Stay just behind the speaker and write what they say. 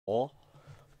Wah,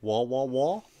 wah, wah,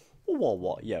 wah, wah,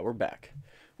 wah. Yeah, we're back.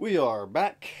 We are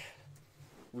back.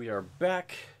 We are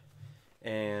back.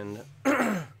 And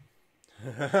oh,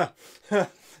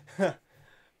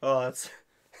 that's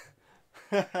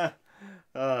oh,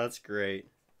 that's great.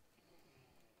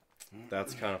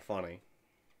 That's kind of funny.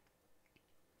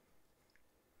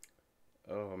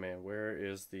 Oh man, where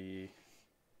is the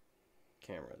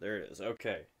camera? There it is.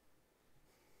 Okay.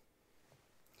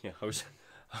 Yeah, I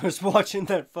was watching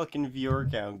that fucking viewer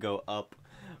count go up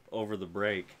over the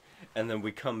break, and then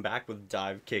we come back with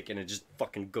Divekick, and it just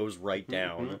fucking goes right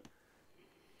down.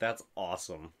 That's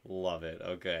awesome. Love it.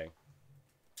 Okay.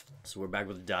 So we're back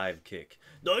with Divekick.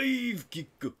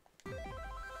 Divekick!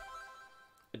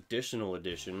 Additional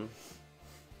edition.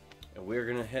 And we're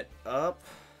gonna hit up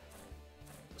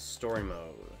story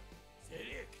mode.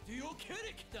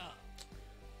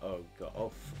 Oh god.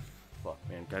 Oh fuck,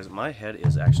 man. Guys, my head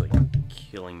is actually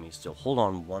killing me still. Hold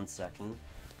on 1 second.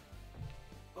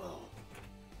 Oh.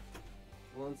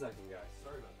 1 second, guys.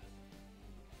 Sorry about this.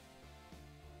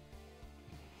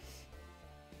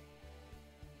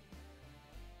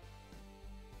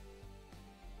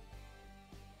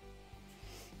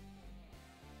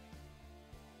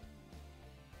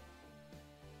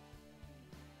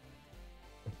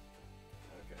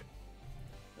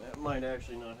 That might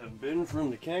actually not have been from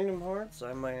the Kingdom Hearts.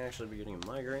 I might actually be getting a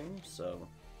migraine, so...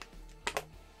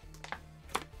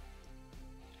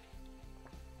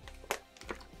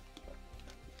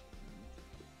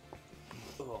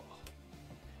 Oh.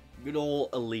 Good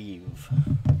old Aleve.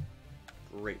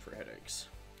 Great for headaches.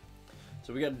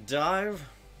 So we got Dive.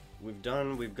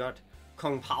 We've got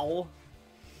Kung Pao,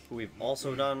 who we've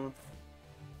also done.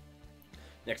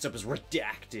 Next up is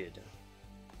Redacted.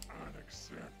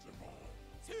 Unacceptable.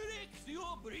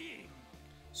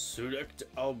 Select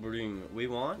Albring. We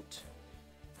want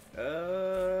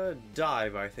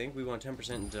dive, I think. We want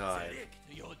 10% dive.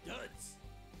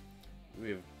 We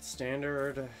have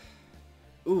standard.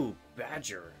 Ooh,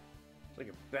 Badger. It's like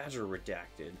a Badger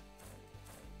Redacted.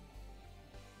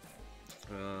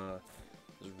 There's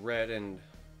red and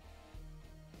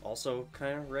also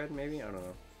kind of red, maybe? I don't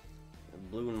know.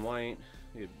 Blue and white.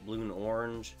 We have blue and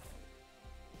orange.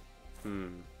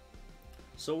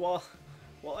 So while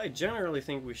I generally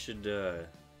think we should go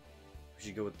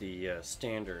with the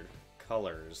standard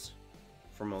colors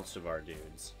for most of our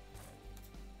dudes.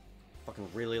 Fucking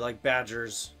really like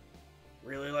Badgers.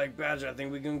 Really like Badger. I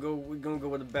think we're gonna go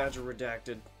with the Badger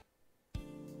Redacted.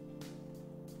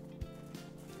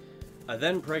 A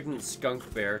then pregnant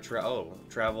skunk bear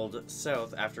traveled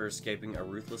south after escaping a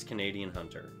ruthless Canadian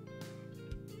hunter.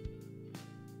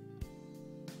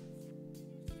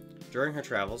 During her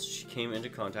travels, she came into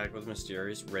contact with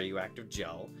mysterious radioactive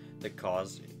gel that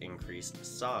caused increased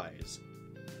size.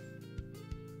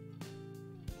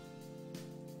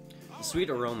 The sweet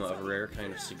aroma of a rare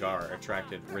kind of cigar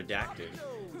attracted Redacted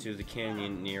to the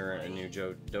canyon near a new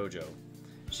dojo.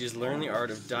 She has learned the art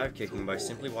of dive kicking by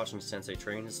simply watching Sensei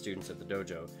train his students at the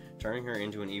dojo, turning her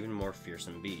into an even more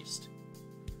fearsome beast.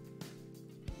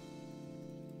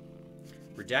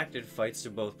 Redacted fights to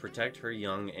both protect her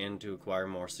young and to acquire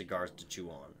more cigars to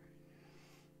chew on.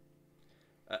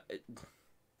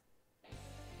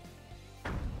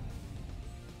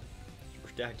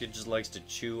 Redacted just likes to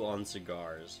chew on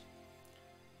cigars.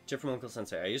 Tip from Uncle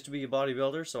Sensei. I used to be a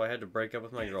bodybuilder, so I had to break up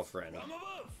with my girlfriend.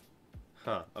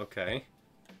 Huh, okay.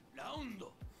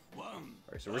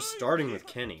 Alright, so we're starting with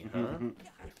Kenny, huh?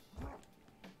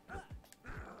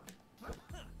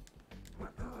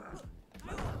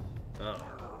 Oh.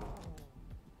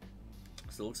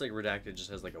 So it looks like Redacted just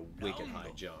has like a wicked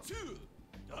high jump.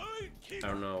 I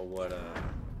don't know what,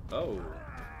 oh.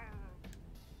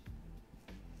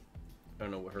 I don't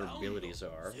know what her abilities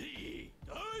are.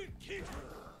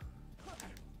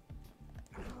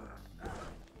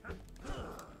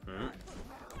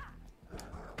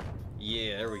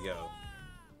 Yeah, there we go.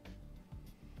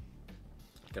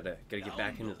 Gotta get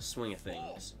back into the swing of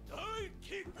things.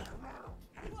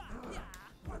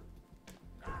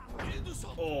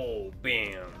 Oh,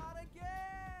 bam!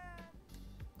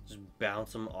 Just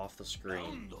bounce him off the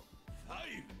screen.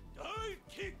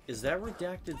 Is that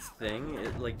Redacted's thing?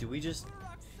 Like, do we just...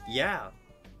 Yeah!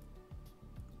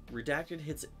 Redacted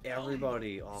hits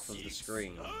everybody off of the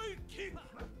screen.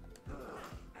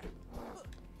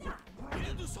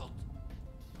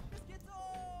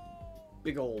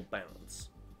 Big old bounce.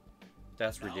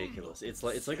 That's ridiculous. It's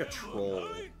like a troll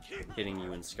hitting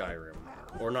you in Skyrim.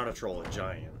 Or not a troll, a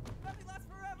giant.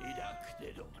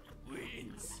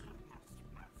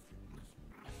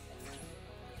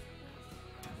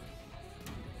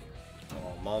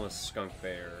 Oh, Mama's skunk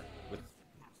bear with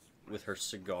with her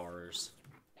cigars.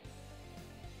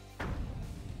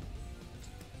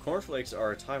 Cornflakes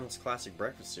are a timeless classic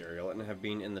breakfast cereal and have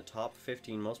been in the top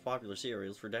 15 most popular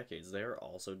cereals for decades. They are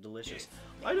also delicious.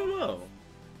 I don't know.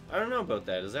 I don't know about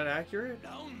that. Is that accurate?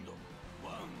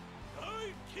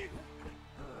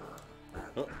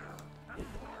 Oh,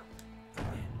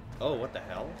 oh what the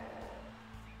hell?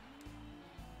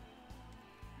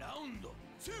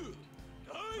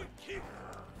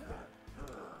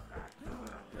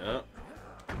 Yeah.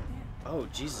 Oh,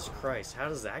 Jesus Christ. How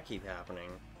does that keep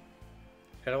happening?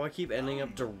 How do I keep ending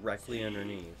up directly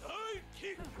underneath?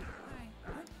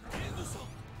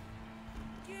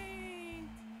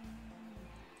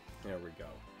 There we go.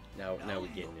 Now we're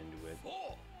getting into it. There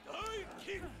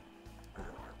you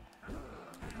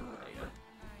go.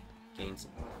 Gain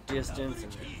some distance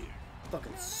and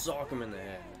fucking sock him in the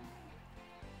head.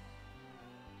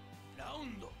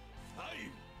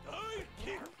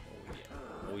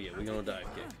 Oh yeah, we're gonna dive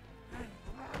kick.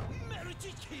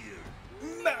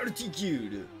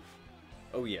 Marticude!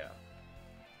 Oh yeah.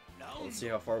 Let's see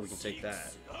how far we can take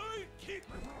that.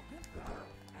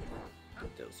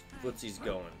 Get those footsies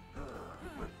going.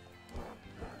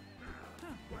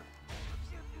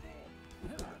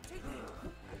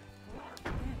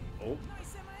 Oh.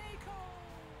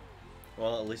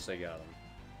 Well, at least I got him.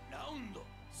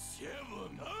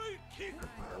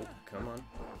 Oh, come on.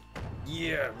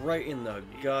 Yeah, right in the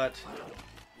gut.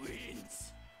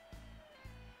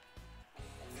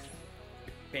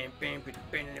 Bam, bam, bam,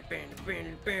 bam, bam,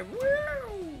 bam, bam, woo!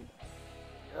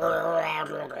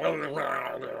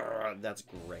 That's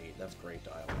great. That's great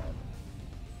dialogue.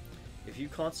 If you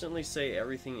constantly say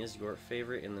everything is your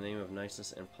favorite in the name of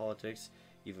niceness and politics,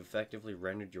 you've effectively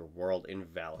rendered your world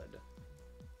invalid.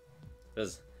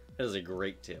 That is a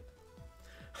great tip.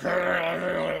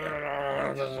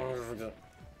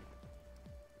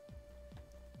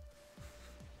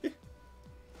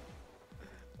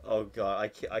 Oh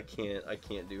god, I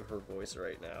can't do her voice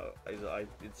right now.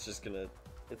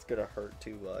 It's gonna hurt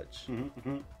too much.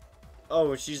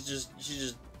 Oh, she's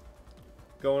just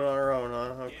going on her own,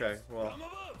 huh? Okay, well.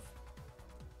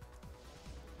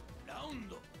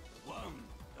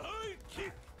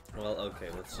 Well, okay,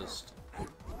 let's just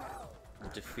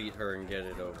defeat her and get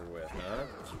it over with, huh?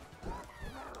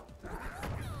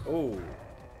 Oh.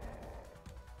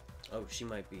 Oh, she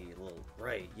might be a little...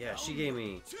 Right, yeah, she gave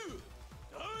me...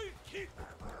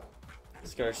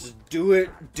 This guy just do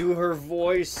it! Do her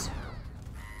voice!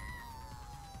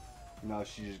 No,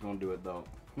 she's just gonna do it though.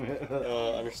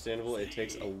 Understandable, it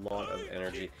takes a lot of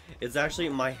energy. It's actually...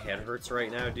 My head hurts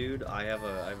right now, dude. I have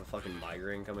a fucking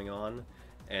migraine coming on.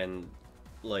 And,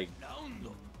 like...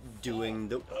 Doing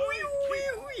the...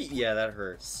 Yeah, that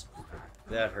hurts.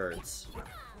 That hurts.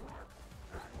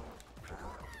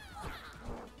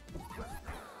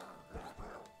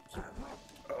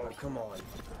 Oh, come on.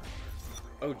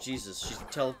 Oh, Jesus. She's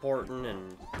teleporting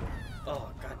and... Oh,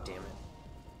 god damn it.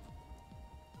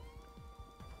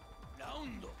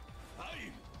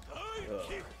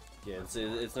 Yeah,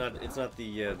 it's not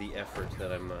the effort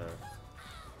that I'm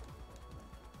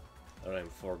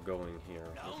foregoing here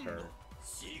with her.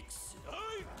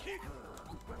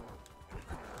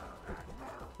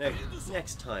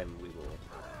 Next time we will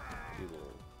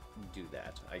do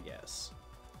that, I guess.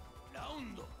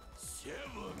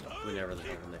 Whenever the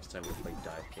next time we play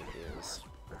Divekick is.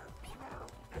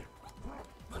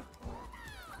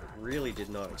 Really did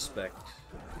not expect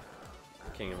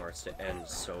Kingdom Hearts to end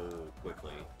so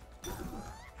quickly.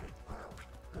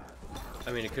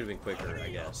 I mean, it could have been quicker, I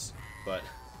guess, but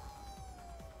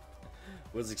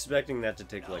was expecting that to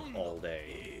take like all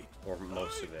day, or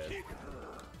most of it.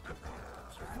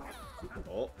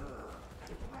 Oh.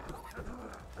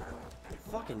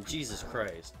 Fucking Jesus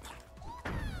Christ.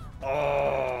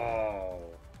 Oh.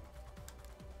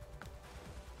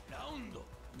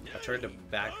 I tried to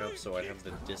back up so I'd have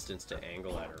the distance to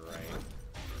angle at her, right?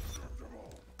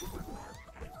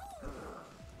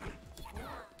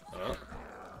 Oh.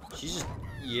 She's just,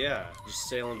 yeah, just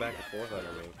sailing back and forth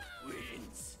under me.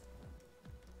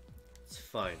 It's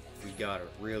fine. We got her.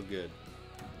 Real good.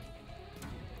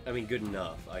 I mean, good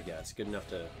enough, I guess. Good enough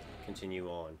to continue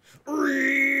on.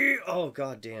 Oh,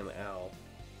 goddamn, ow.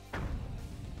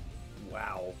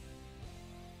 Wow.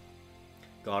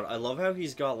 God, I love how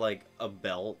he's got, like, a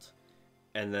belt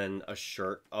and then a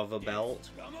shirt of a belt.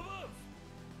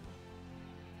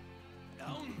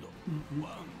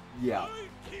 Yeah.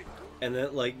 And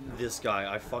then, like, this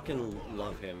guy, I fucking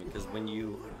love him, because when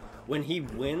he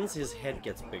wins, his head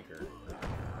gets bigger.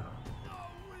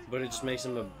 But it just makes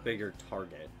him a bigger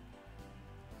target.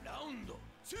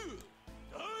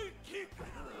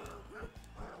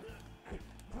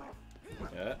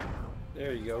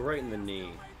 There you go, right in the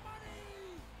knee.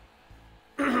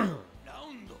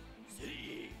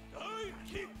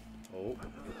 Oh.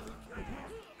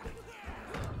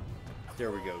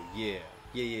 There we go. Yeah.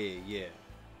 Yeah.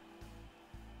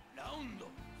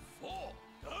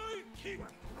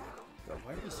 God,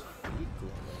 why are his feet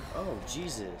glowing? Oh,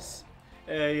 Jesus.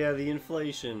 Yeah, the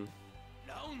inflation.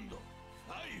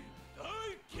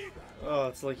 Oh,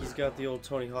 it's like he's got the old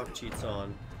Tony Hawk cheats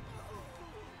on.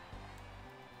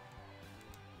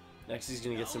 Next he's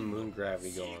gonna get some moon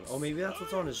gravity going. Oh, maybe that's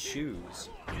what's on his shoes.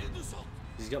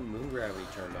 He's got moon gravity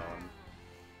turned on.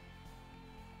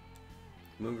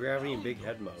 Moon gravity and big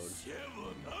head mode.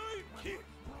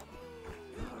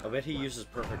 I bet he uses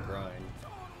perfect grind.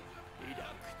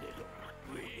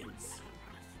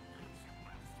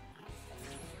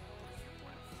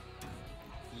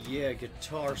 Yeah,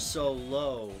 guitar so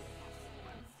low.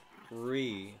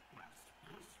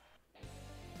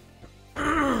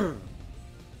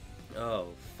 Oh,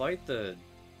 fight the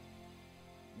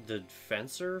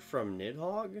fencer from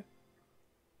Nidhogg?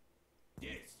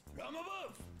 Yes, from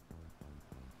above.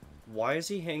 Why is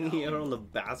he hanging out on the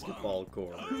basketball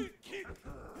court?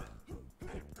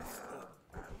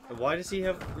 And why does he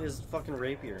have his fucking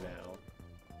rapier now?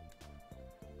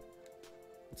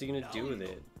 What's he gonna do with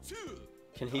it?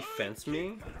 Can he fence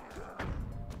me?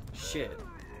 Shit.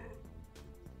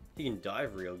 He can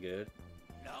dive real good.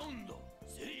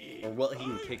 Or, well, he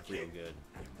can kick real good.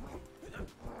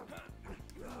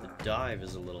 The dive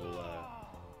is a little,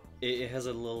 it has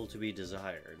a little to be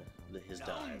desired, his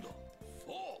dive.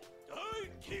 Oh,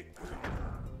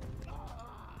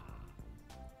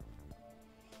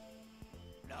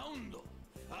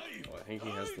 I think he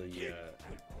has the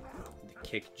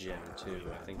kick gem, too.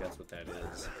 I think that's what that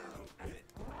is.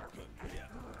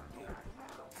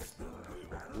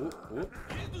 Whoop, whoop.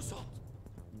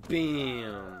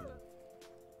 Bam!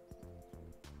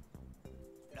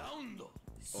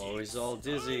 Oh, he's all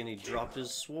dizzy and he dropped his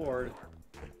sword.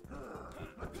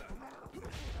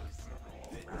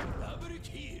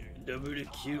 Double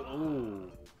kill.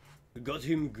 Oh, we got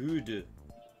him good.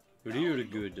 Really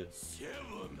good.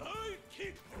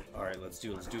 Alright, let's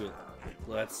do it.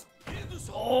 Let's...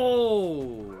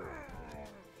 Oh!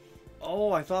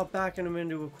 Oh, I thought backing him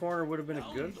into a corner would have been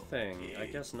a good thing. I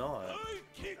guess not.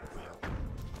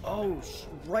 Oh,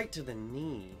 right to the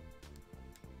knee.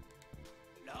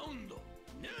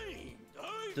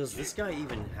 Does this guy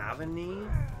even have a knee?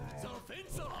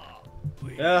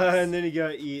 And then he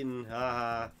got eaten.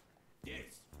 Haha.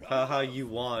 Haha, you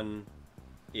won,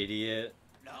 idiot.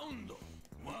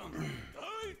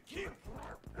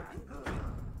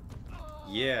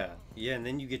 Yeah, and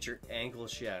then you get your ankle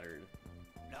shattered.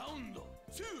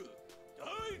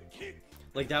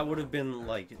 Like, that would have been,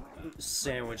 like,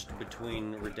 sandwiched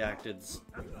between Redacted's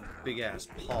big-ass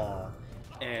paw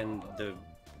and the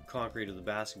concrete of the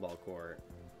basketball court.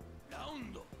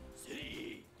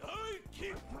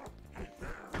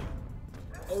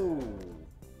 Oh!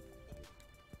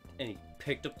 And he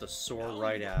picked up the sword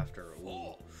right after. Ooh.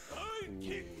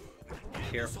 Ooh.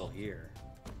 Careful here.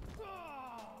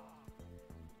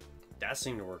 That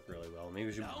seemed to work really well. Maybe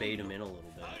we should bait him in a little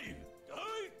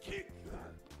bit.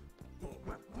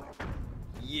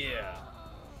 Yeah!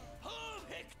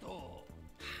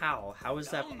 How? How is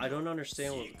that? I don't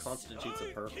understand what constitutes a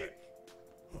perfect.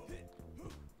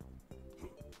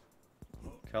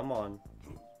 Come on.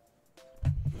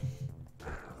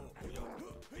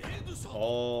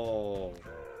 Oh.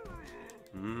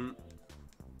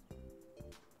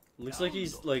 Looks like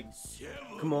he's like,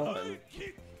 come on.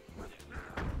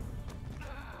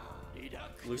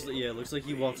 Looks like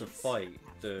he wants to fight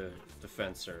the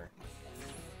fencer.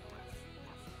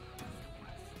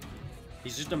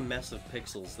 He's just a mess of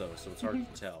pixels though, so it's hard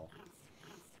to tell.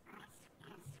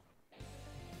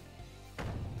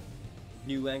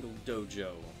 New Angle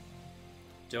Dojo.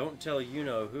 Don't tell you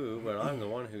know who, but I'm the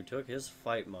one who took his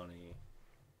fight money.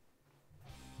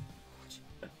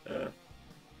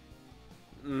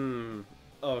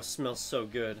 Oh, it smells so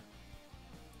good.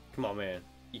 Come on, man.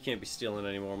 You can't be stealing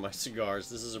any more of my cigars.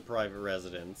 This is a private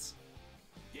residence.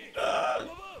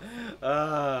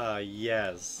 Ah,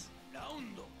 yes.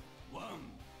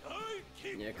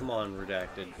 Yeah, come on,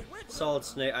 Redacted. Solid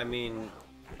Snake, I mean,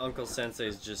 Uncle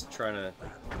Sensei's just trying to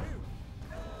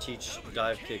teach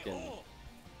dive kicking.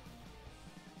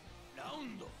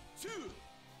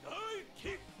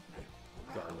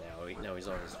 God, now he's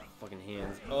on his fucking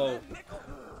hands. Oh!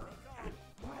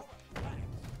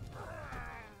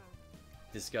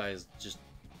 This guy is just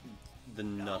the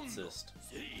nutsest.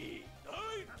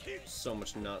 So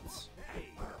much nuts.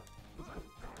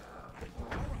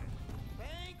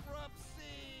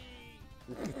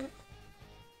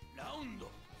 Round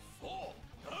 4.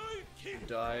 Dive kick.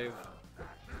 Dive.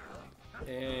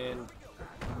 And...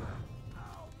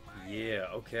 yeah,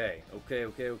 okay. Okay.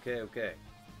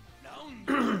 Round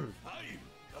 5.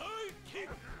 Dive kick.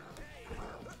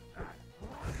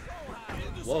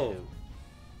 Whoa.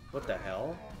 What the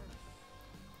hell?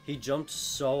 He jumped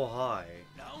so high.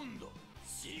 Round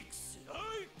 6.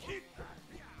 Dive kick.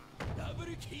 Double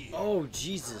kill. Oh,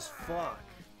 Jesus, fuck.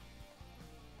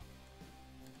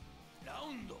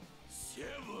 Round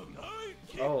 7. Dive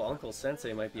kick. Oh, Uncle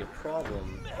Sensei might be a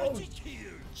problem. Oh, Magic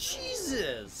kill.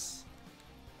 Jesus!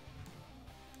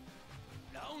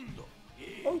 Round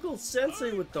 8. Uncle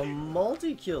Sensei with the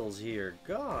multi-kills here.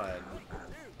 God.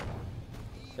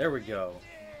 There we go.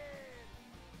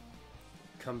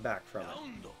 Come back from it.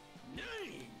 Round 9.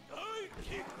 Dive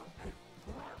kick.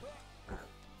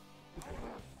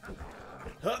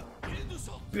 Huh.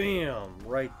 Bam!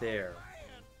 Right there.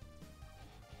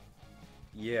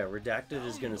 Yeah, Redacted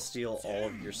is gonna steal all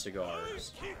of your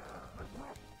cigars.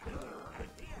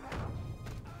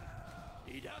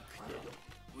 Redacted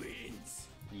wins.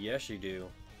 Yes, you do.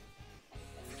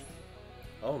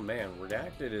 Oh man,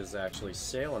 Redacted is actually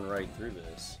sailing right through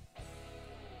this.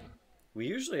 We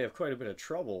usually have quite a bit of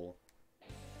trouble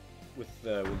with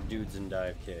dudes in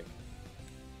Divekick.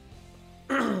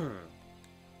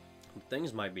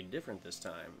 Things might be different this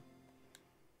time.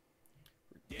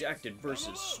 Redacted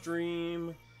versus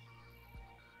Stream.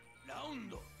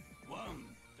 Round 1.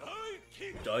 Dive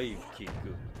kick. Divekick.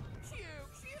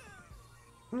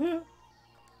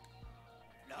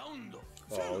 Round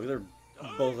Oh, they're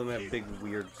both of them have big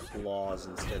weird claws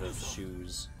instead of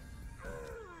shoes.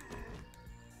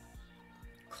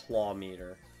 Claw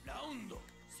meter. Round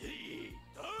 3.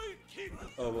 Dive kick.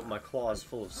 Oh, but my claw is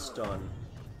full of stun.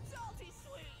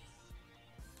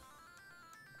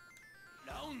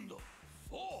 Round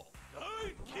 4.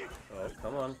 Dive kick. Oh,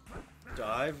 come on.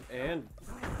 Dive and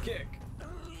kick.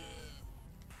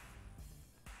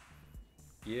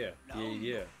 Yeah. 5.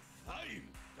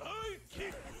 Dive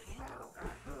kick.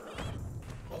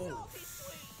 Oh,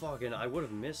 fucking, I would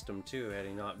have missed him too had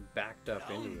he not backed up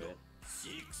into it.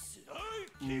 6. Dive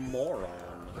kick. Moron.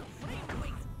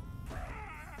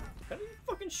 How do you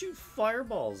fucking shoot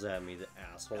fireballs at me, the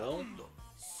asshole? Round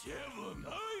 7.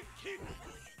 Dive kick.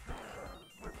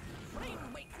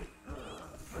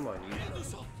 Come on, you.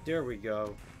 There we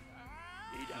go.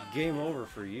 Game over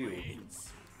for you.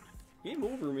 Wins. Game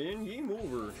over, man. Game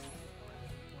over.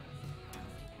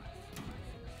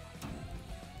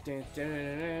 Dun, dun,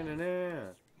 dun, dun, dun,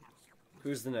 dun.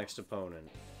 Who's the next opponent?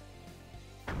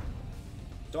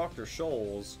 Dr.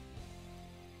 Scholes.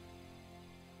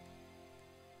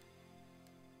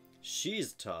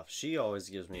 She's tough. She always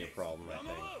gives me a problem, I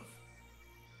think.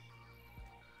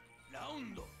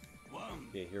 Round 1.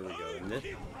 Yeah, here we go.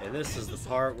 And this is the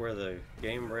part where the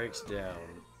game breaks down.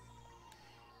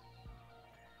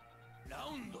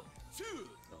 Round 2.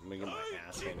 I'm gonna get my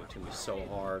ass handed to me so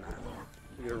hard.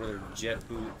 Look over their jet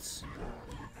boots.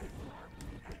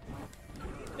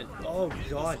 And, oh,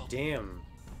 god damn.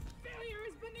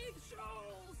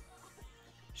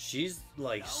 She's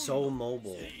like so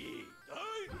mobile.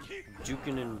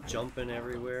 Juking and jumping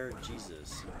everywhere.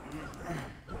 Jesus.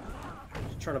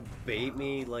 She's trying to bait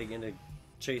me like into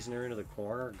chasing her into the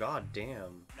corner. God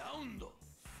damn. Round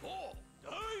 4.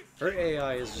 Her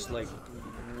AI is just like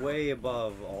way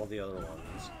above all the other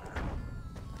ones.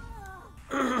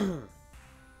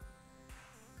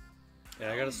 And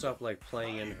I gotta stop like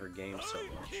playing into her game so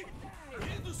much.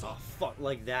 Oh fuck,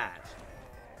 like that.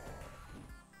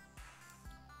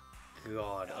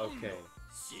 God, okay.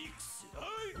 6.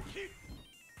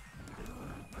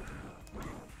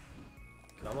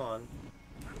 Come on.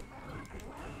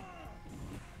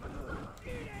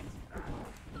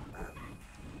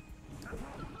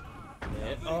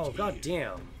 And, oh god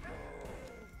damn.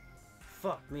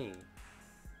 Fuck me.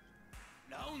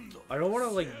 I don't want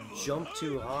to like jump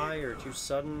too high or too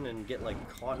sudden and get like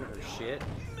caught in her shit,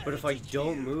 but if I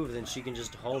don't move then she can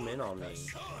just home in on me.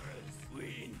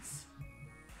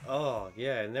 Oh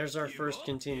yeah, and there's our first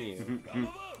continue.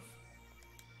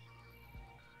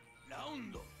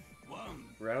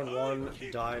 Round 1,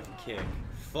 dive kick.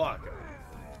 Fuck.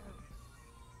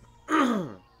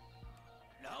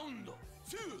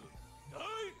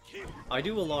 I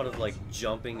do a lot of like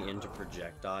jumping into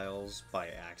projectiles by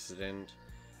accident,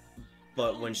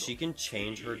 but when she can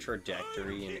change her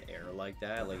trajectory in air like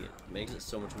that, like it makes it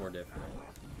so much more difficult.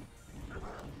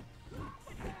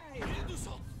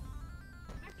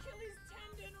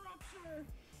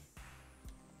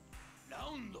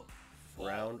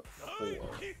 Round 4.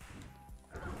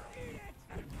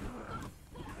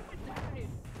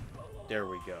 There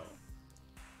we go.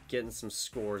 Getting some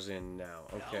scores in now.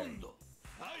 Okay.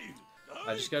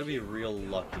 I just gotta be real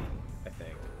lucky, I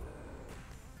think.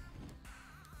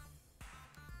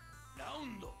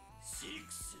 Round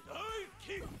 6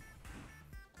 Divekick.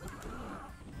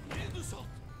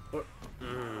 What?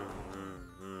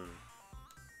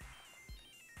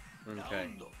 Okay.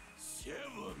 Round 7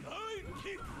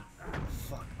 Divekick.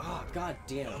 Fuck. Oh, god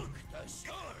damn.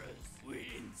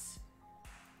 Wins.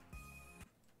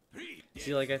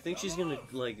 See, like, I think she's gonna,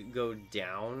 like, go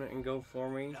down and go for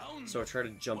me. So I try to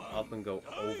jump up and go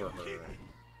over her.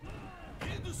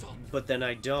 But then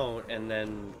I don't, and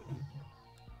then...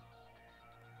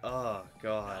 Oh,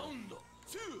 god. Round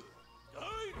 2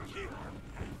 Divekick.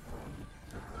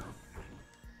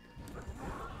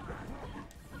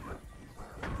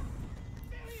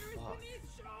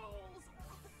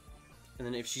 And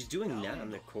then if she's doing that in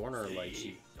the corner, like,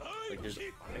 there's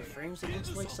iframes, it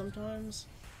looks like sometimes.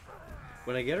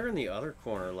 When I get her in the other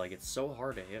corner, like, it's so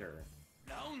hard to hit her.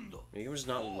 Maybe I'm just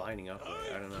not lining up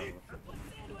right. I don't know.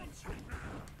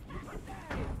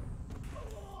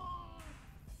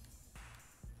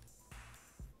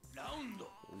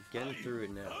 We're getting through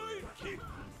it now.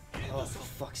 Oh, for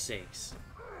fuck's sakes.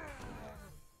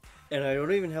 And I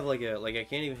don't even have, like, I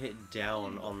can't even hit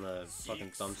down on the fucking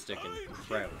thumbstick and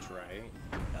crouch, right?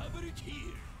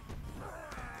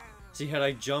 See, had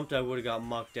I jumped, I would have got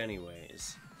mucked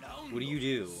anyways. What do you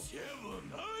do?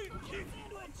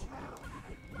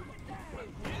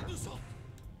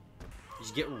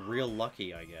 Just get real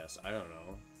lucky, I guess. I don't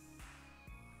know.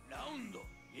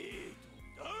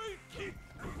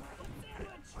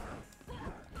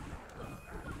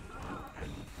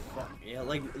 Fuck, yeah,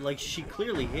 like she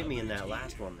clearly hit me in that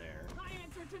last one there.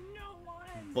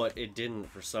 But it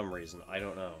didn't for some reason. I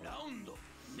don't know.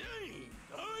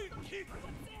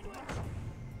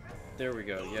 There we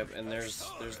go. Yep, and there's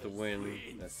the win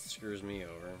that screws me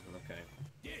over. Okay.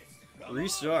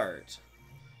 Restart.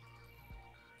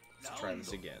 Let's try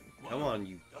this again. Come on,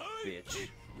 you bitch.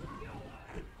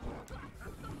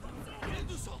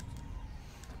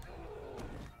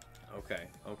 Okay,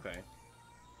 okay.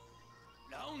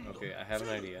 Okay, I have an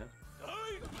idea.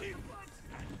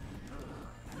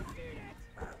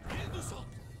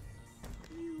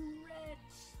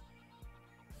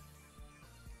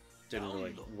 Didn't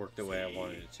really work the way I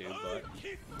wanted it to, but...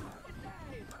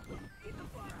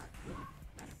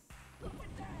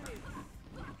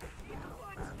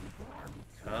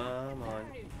 Come on.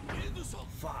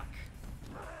 Fuck.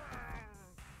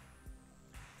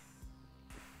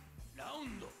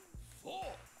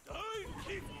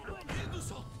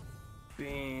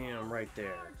 Bam, right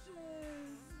there.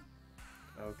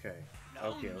 Okay.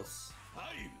 Okay, let's...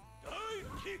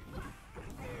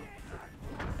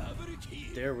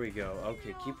 There we go.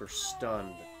 Okay, keep her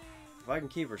stunned. If I can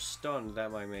keep her stunned,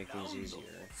 that might make things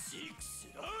easier.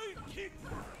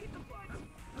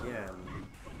 Yeah.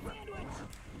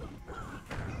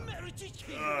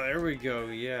 Oh, there we go,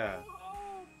 yeah.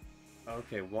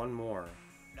 Okay, one more.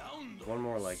 One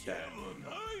more like that.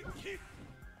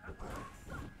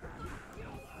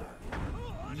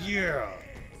 Yeah!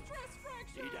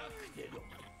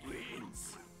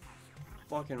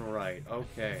 Fucking right,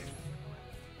 okay.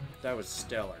 That was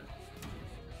stellar.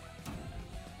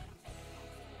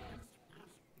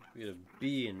 We had a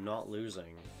B and not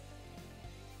losing.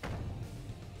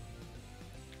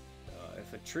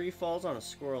 If a tree falls on a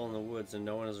squirrel in the woods and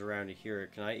no one is around to hear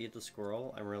it, can I eat the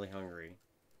squirrel? I'm really hungry.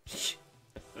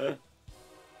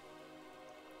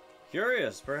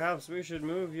 Curious, perhaps we should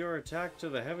move your attack to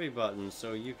the heavy button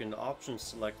so you can option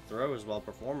select throws while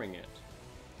performing it.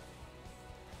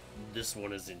 This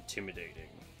one is intimidating.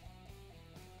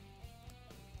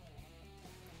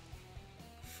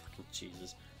 Fucking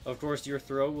Jesus. Of course, your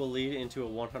throw will lead into a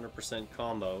 100%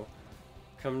 combo.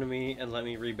 Come to me and let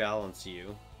me rebalance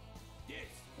you.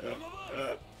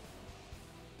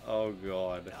 Oh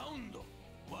god.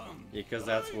 Because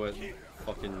that's what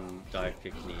fucking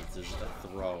Divekick needs, is a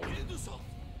throw.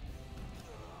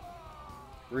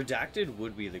 Redacted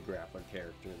would be the grappler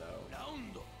character, though.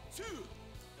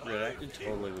 Redacted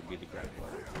totally would be the grappler.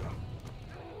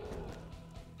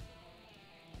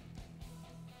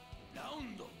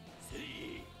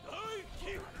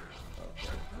 Okay,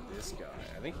 this guy.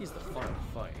 I think he's the final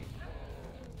fight.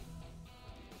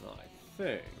 I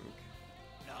think.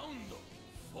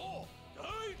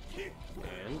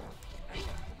 And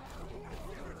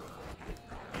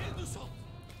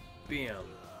bam.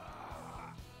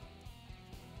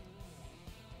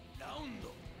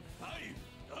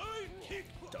 Dive kick.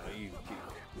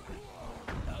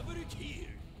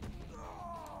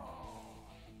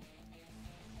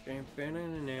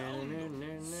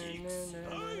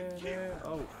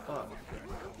 Oh, fuck.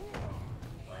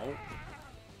 Oh.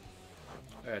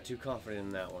 I got too confident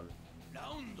in that one.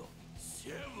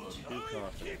 Too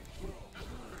confident.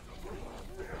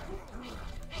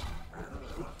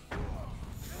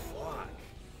 Fuck.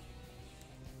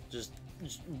 Just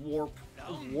warp.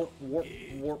 Warp.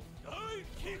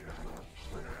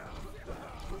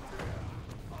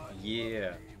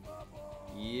 Yeah.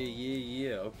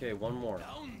 Yeah. Okay, one more.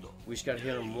 We just gotta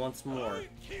hit him once more.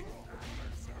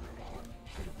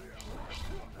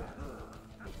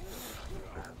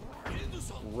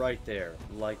 Right there,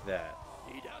 like that.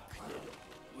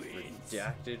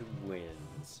 Redacted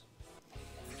wins.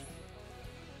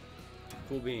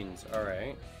 Cool beans,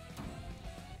 alright.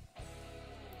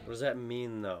 What does that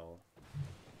mean, though?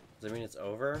 Does that mean it's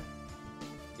over?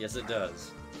 Yes, it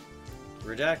does.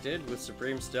 Redacted, with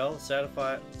supreme stealth,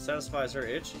 satisfies her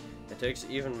itch and takes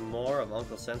even more of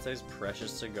Uncle Sensei's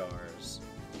precious cigars.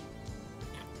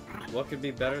 What could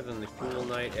be better than the cool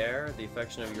night air, the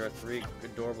affection of your 3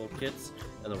 adorable kits,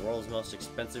 and the world's most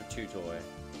expensive chew toy?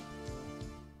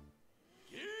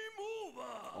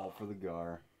 All for the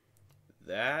gar.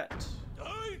 That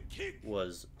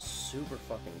was super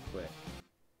fucking quick.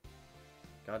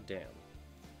 God damn.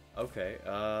 Okay,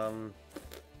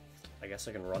 I guess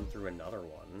I can run through another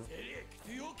one.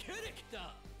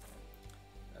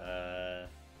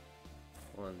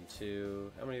 1,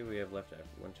 2. How many do we have left?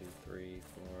 1, 2, 3,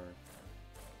 4,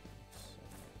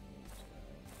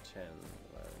 7, 10,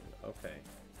 11. Okay.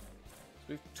 So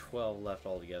we have 12 left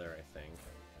altogether, I think.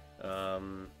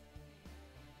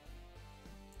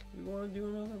 We want to do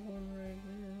another one right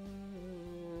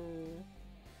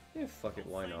now. Yeah, fuck it,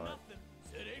 why not?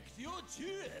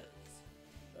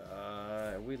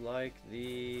 We like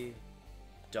the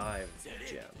dive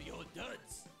gem.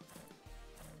 Just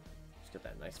get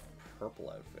that nice purple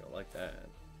outfit. I like that.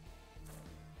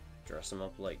 Dress him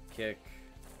up like Kick.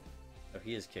 Oh,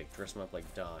 he is Kick. Dress him up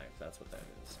like Dive. That's what that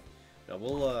is. Now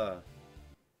we'll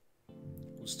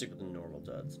stick with the normal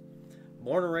duds.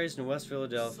 Born and raised in West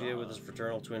Philadelphia with his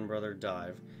fraternal twin brother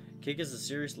Dive, Kick is a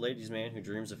serious ladies' man who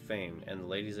dreams of fame and the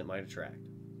ladies it might attract.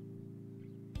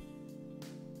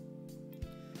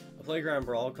 A playground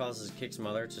brawl causes Kick's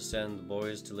mother to send the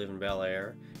boys to live in Bel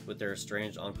Air with their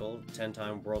estranged uncle,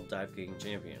 10-time world dive kicking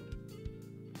champion.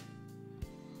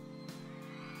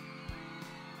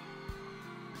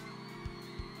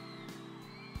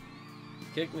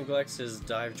 Kick neglects his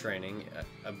dive training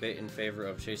a bit in favor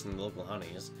of chasing the local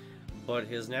honeys, but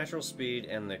his natural speed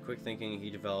and the quick thinking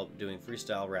he developed doing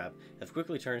freestyle rap have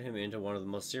quickly turned him into one of the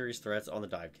most serious threats on the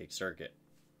dive kick circuit.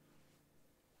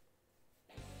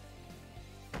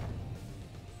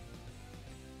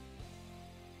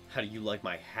 How do you like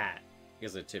my hat?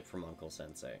 Is a tip from Uncle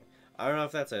Sensei. I don't know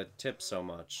if that's a tip so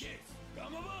much.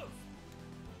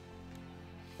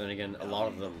 Then again, a lot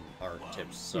of them are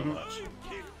tips so much.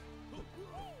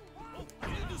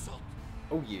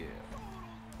 Oh yeah.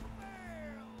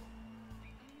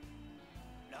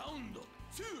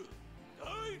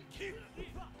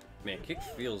 Man, Kick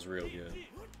feels real good.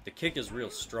 The kick is real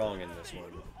strong in this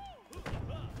one.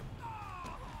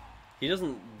 He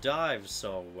doesn't dive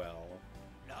so well.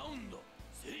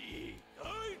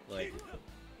 Like,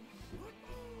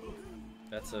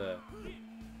 that's a...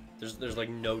 There's like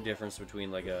no difference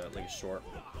between like a short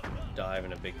dive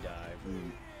and a big dive.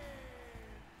 Mm.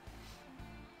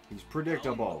 He's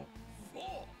predictable.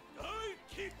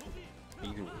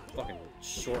 You can fucking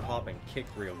short hop and kick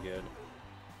real good.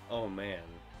 Oh man.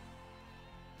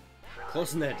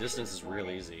 Closing that distance is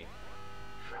real easy.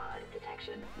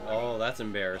 Oh, that's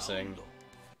embarrassing.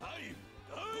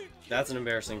 That's an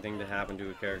embarrassing thing to happen to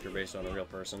a character based on a real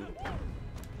person.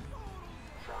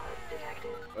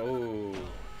 Oh.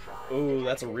 Oh,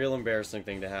 that's a real embarrassing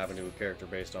thing to happen to a character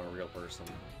based on a real person.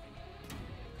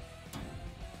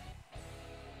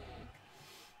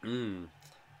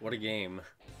 What a game.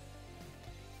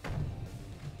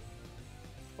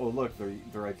 Oh look,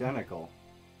 they're identical.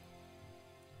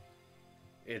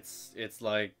 It's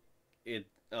like it.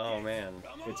 Oh man.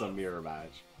 It's a mirror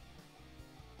match.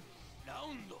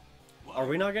 Are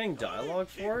we not getting dialogue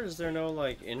for it? Is there no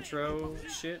like intro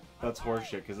shit? That's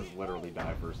horseshit because it's literally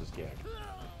dive versus kick.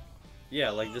 Yeah,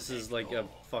 like this is like a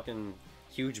fucking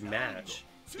huge match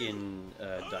in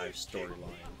dive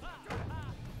storyline.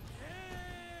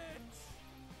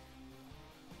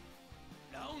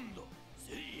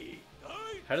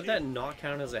 How did that not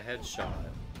count as a headshot?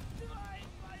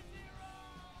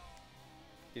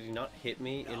 Did he not hit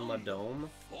me in my dome?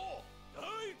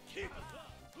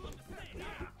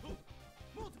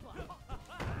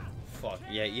 Fuck,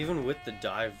 yeah, even with the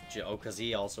dive gem. Oh, because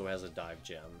he also has a dive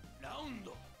gem. Round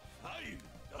 5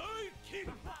 dive kick.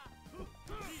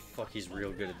 Fuck, he's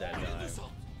real good at that dive.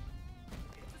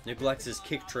 Neglects his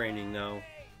kick training, though.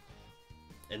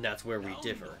 And that's where we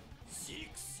differ.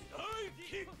 6 dive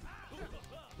kick.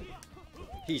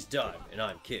 He's dive, and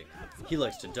I'm kick. He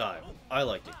likes to dive. I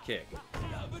like to kick.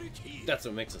 Double kick. That's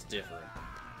what makes us different.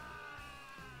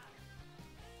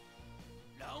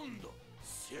 Round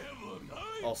 7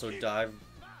 dive Also, kick.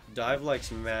 dive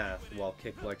likes math, while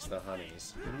kick likes the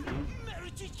honeys.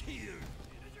 Multi kill.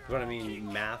 What I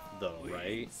mean, math though,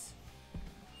 right?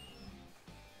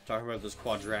 Talking about those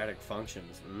quadratic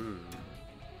functions.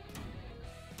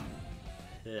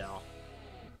 Yeah.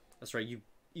 That's right,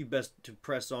 you best to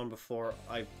press on before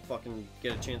I fucking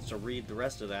get a chance to read the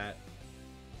rest of that.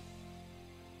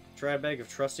 Try a bag of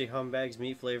trusty Humbags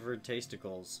meat flavored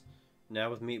tasticles.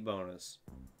 Now with meat bonus.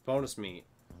 Bonus meat.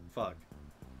 Fuck.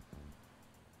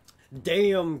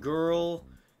 Damn, girl!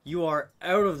 You are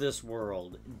out of this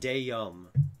world. Damn.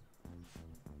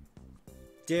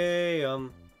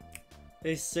 Damn.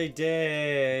 They say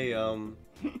damn.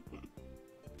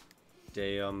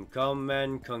 Damn, come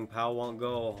and Kung Pao won't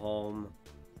go home.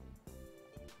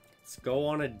 Let's go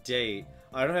on a date.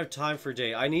 I don't have time for a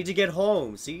date. I need to get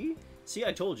home. See? See,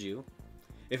 I told you.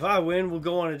 If I win, we'll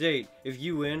go on a date. If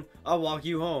you win, I'll walk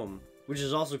you home. Which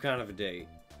is also kind of a date.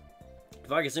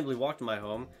 If I could simply walk to my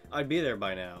home, I'd be there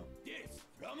by now. Yes,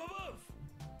 from above.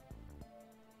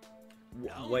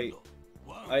 Wait.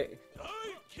 Dive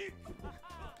kick.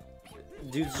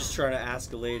 Dude's just trying to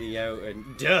ask a lady out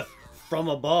and death from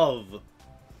above.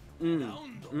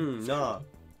 Nah.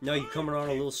 No, you coming on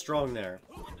a little strong there.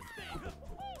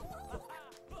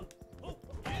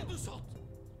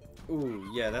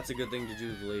 Ooh, yeah, that's a good thing to do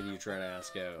with the lady you're trying to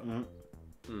ask out.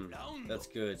 That's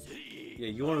good. Yeah,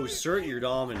 you want to assert your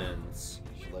dominance.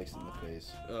 She likes it in the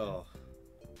face. Oh.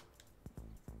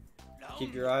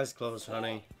 Keep your eyes closed,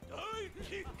 honey.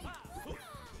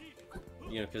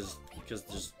 You know, because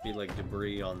there's be like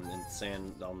debris and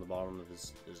sand on the bottom of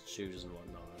his shoes and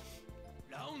whatnot.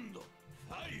 Round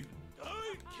 5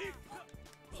 dive kick.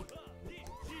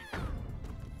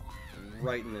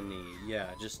 Right in the knee. Yeah,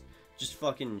 just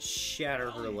fucking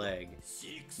shatter her leg.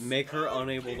 6 Make her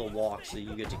unable to walk so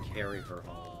you get to carry her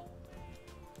home.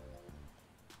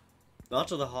 Not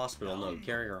to the hospital, no,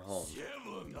 carry her home.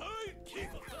 7 dive kick.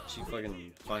 She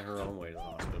fucking find her own way to the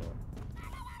hospital.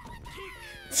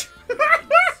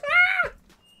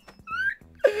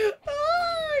 Oh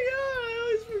my god, I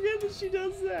always forget that she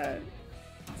does that.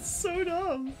 It's so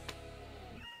dumb.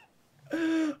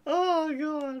 Oh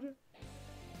god.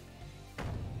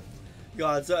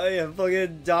 God, so yeah,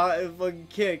 fucking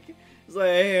kick. It's like,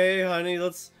 hey, honey,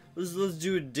 let's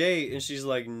do a date, and she's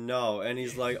like, no, and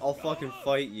he's like, I'll fucking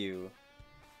fight you,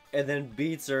 and then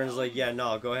beats her and is like, yeah,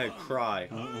 no, go ahead, cry.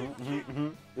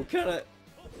 What kind of?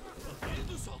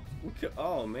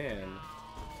 Oh man.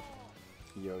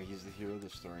 Yo, he's the hero the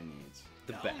story needs.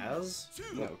 The Baz?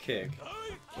 No, Kick.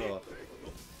 Ugh.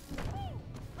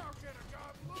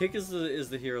 Kick is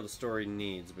the hero the story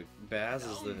needs, but Baz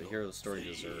is the hero the story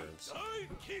deserves.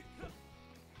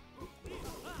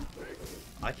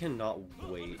 I cannot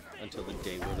wait until the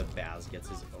day where the Baz gets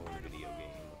his own video game.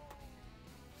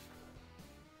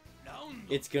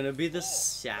 It's gonna be the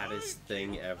saddest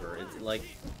thing ever. It's like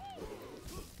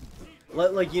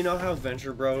you know how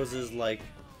Venture Bros is like,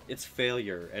 it's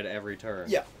failure at every turn.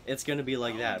 Yeah. It's gonna be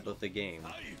like that, but the game.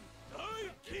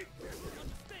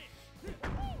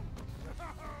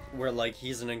 Where like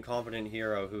he's an incompetent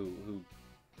hero who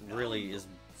really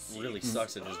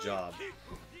sucks at his job.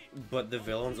 But the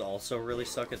villains also really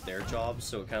suck at their jobs,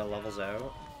 so it kind of levels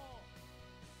out.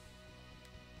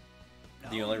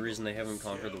 The only reason they haven't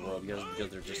conquered the world yet is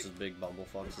because they're just as big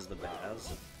bumblefucks as the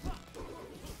Baz.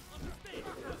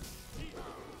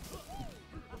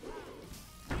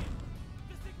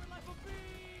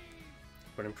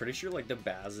 But I'm pretty sure like the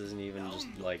Baz isn't even just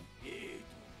like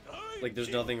there's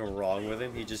nothing wrong with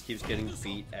him. He just keeps getting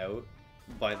beat out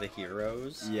by the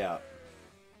heroes. Yeah.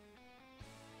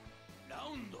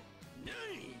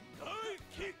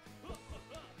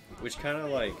 Which kind of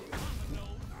like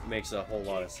makes a whole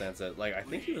lot of sense. That like I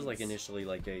think he was like initially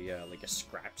like a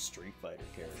scrapped Street Fighter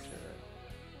character.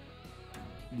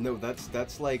 No,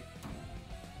 that's like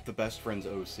the best friend's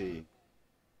OC.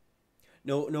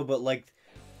 No, but like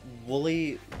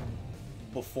Wooly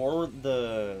before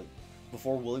the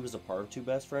before Wooly was a part of Two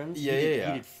Best Friends, Yeah, he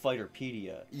yeah. did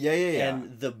Fighterpedia. Yeah.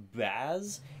 And the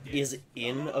Baz is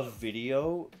in a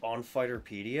video on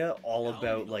Fighterpedia all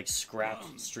about, like,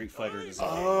 scrapped Street Fighter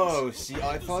designs. Oh, see,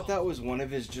 I thought that was one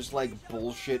of his just, like,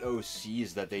 bullshit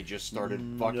OCs that they just started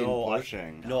fucking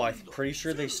pushing. I'm pretty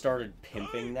sure they started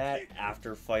pimping that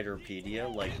after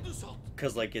Fighterpedia, like,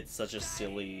 because, like, it's such a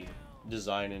silly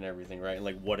design and everything, right? And,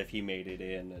 like, what if he made it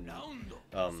in, and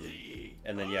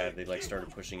then, yeah, they, like, started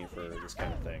pushing it for this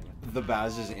kind of thing. The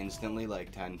Baz is instantly,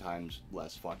 like, 10 times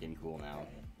less fucking cool now.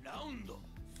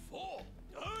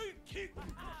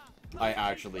 I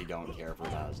actually don't care for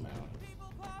Baz now.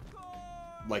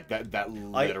 Like, that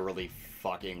literally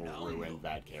fucking ruined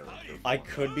that character. I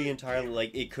could be entirely,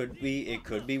 like, it could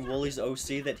be Wooly's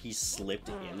OC that he slipped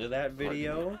into that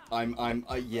video.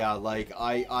 Yeah, like,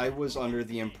 I was under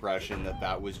the impression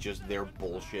that was just their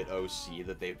bullshit OC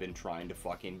that they've been trying to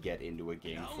fucking get into a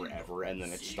game forever, and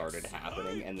then it started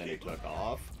happening, and then it took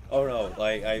off. Oh no,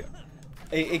 like,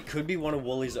 it could be one of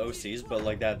Wooly's OCs, but,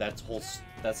 like, that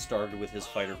started with his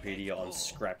Fighterpedia on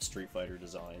scrapped Street Fighter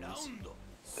designs.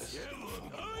 This is gonna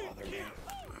fucking bother me.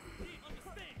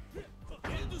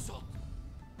 This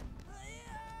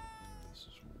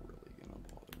is really gonna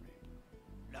bother me.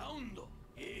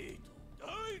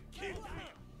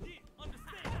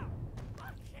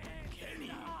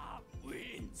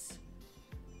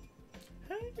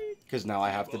 Because now I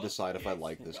have to decide if I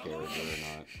like this character or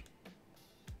not.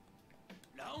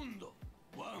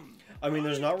 I mean,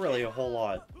 there's not really a whole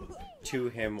lot to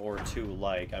him or to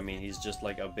like. I mean, he's just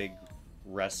like a big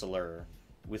wrestler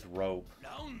with rope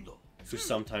who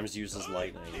sometimes uses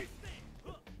lightning.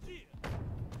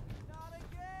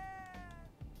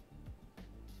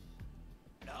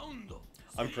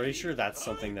 I'm pretty sure that's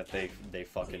something that they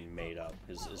fucking made up.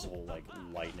 His whole, like,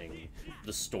 lightning,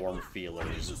 the storm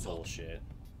feelers bullshit.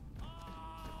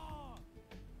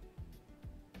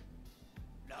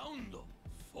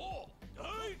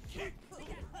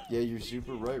 Yeah, you're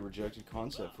super right. Rejected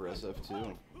concept for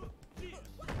SF2.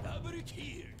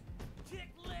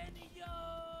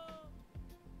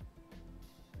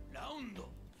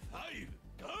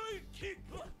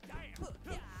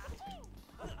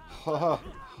 Haha,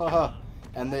 haha.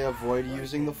 And they avoid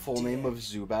using the full name of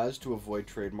Zubaz to avoid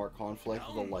trademark conflict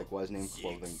with a likewise named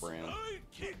clothing brand.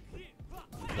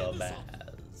 The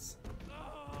Baz.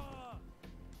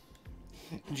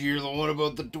 Did you hear the one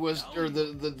about the twist, or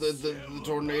the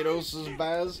tornado, says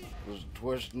Baz? There's a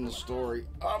twist in the story.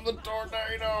 I'm the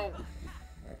tornado!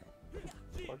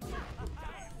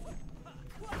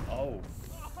 Oh.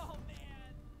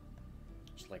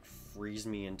 Just, like, freeze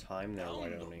me in time there, why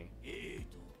don't he?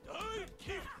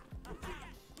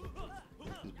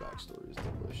 His backstory is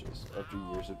delicious. After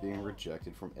years of being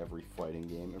rejected from every fighting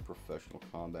game and professional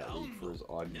combat league for his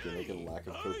odd gimmick and lack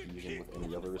of cohesion with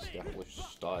any other established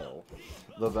style,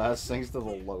 the Baz sinks to the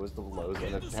lowest of lows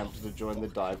and attempts to join the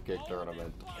Divekick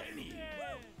tournament.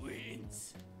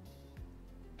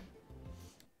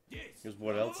 Because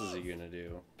what else is he gonna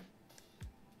do?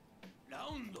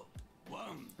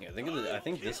 Yeah, I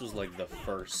think this was like the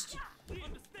first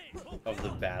of the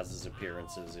Baz's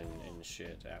appearances in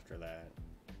shit after that.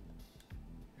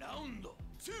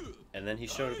 And then he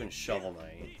showed up in Shovel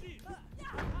Knight.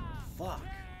 Fuck.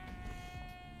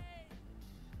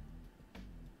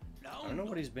 I don't know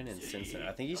what he's been in since then.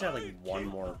 I think he's had like one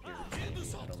more appearance maybe.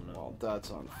 I don't know. Well,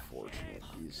 that's unfortunate.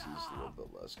 He's a little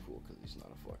bit less cool because he's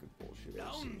not a fucking bullshit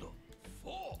OC.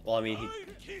 Well, I mean,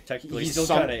 he technically still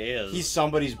kind of is. He's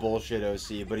somebody's bullshit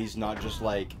OC, but he's not just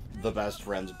like the best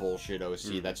friend's bullshit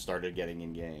OC that started getting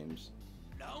in games.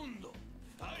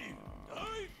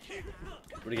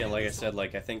 But again, like I said,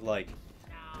 like I think like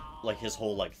his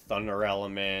whole like thunder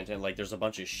element and like there's a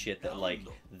bunch of shit that like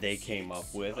they came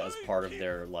up with as part of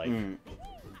their like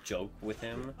joke with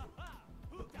him.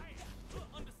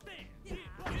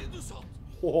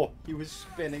 Oh, he was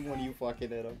spinning when you fucking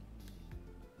hit him.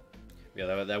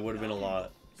 Yeah, that would have been a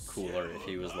lot cooler if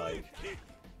he was like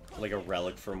a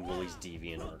relic from Wooly's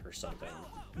DeviantArt or something.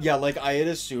 Yeah, like I had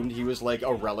assumed he was like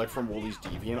a relic from Wooly's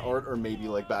DeviantArt, or maybe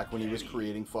like back when he was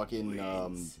creating fucking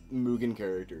Mugen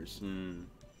characters.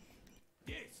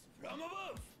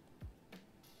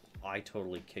 I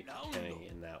totally kicked Kenny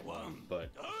in that one, but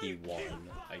he won,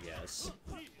 I guess.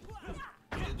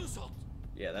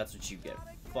 Yeah, that's what you get.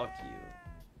 Fuck you.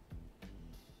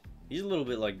 He's a little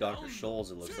bit like Dr.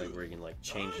 Scholl's, it looks like, where he can like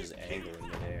change his angle in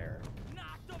midair.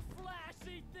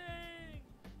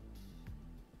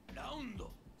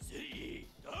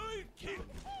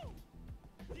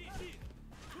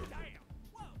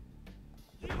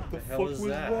 The hell fuck is was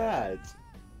that?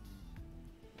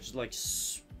 Just like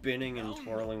spinning and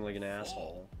twirling like an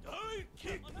asshole. dive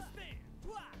kick.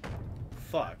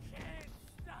 Fuck.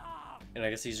 And I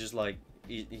guess he's just like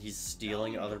he's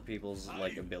stealing other people's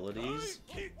like abilities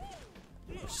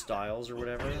or styles or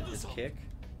whatever. His kick.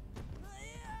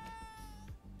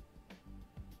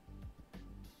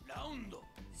 Round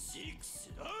 6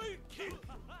 dive kick.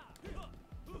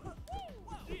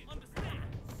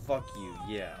 Fuck you.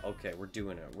 Yeah. Okay, we're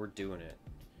doing it. We're doing it.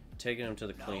 Taking him to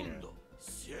the cleaner. Round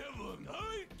 7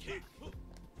 dive kick.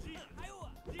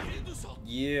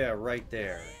 Yeah, right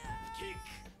there. Kick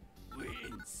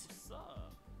wins.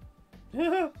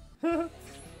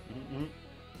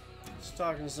 Just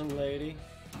talking to some lady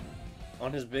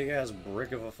on his big ass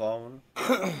brick of a phone.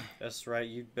 That's right.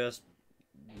 You'd best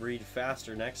read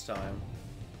faster next time.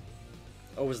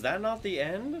 Oh, was that not the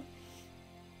end?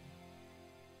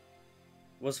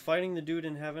 Was fighting the dude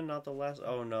in heaven not the last?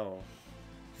 Oh no.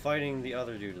 Fighting the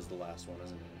other dude is the last one,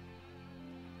 isn't it?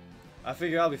 I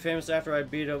figure I'll be famous after I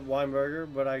beat up Weinberger,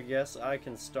 but I guess I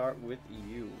can start with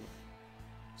you.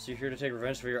 So you're here to take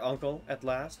revenge for your uncle at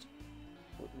last?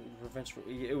 Revenge for...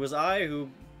 It was I who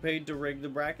paid to rig the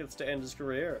brackets to end his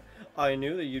career. I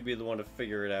knew that you'd be the one to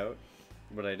figure it out,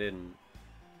 but I didn't.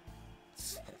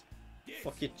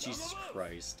 Fuck it, Jesus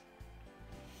Christ.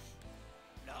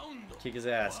 Kick his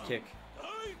ass, kick.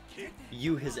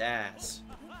 You his ass.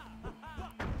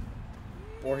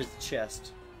 Or his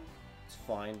chest. It's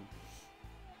fine.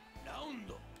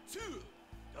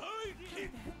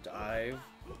 Dive.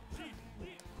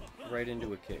 Right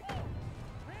into a kick.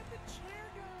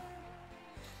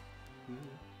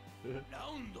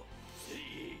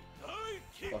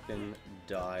 Fucking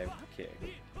dive kick.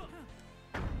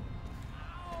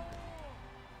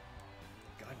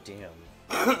 God damn.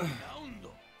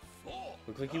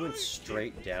 Looked like he went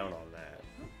straight down on that.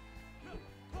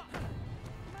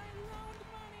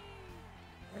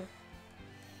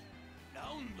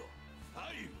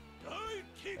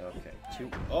 Okay,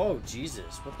 two. Oh,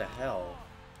 Jesus, what the hell?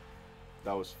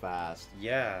 That was fast.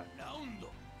 Yeah.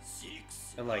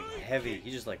 And like heavy. He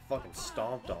just like fucking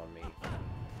stomped on me.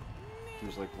 He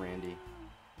was like Randy,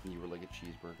 and you were like a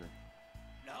cheeseburger.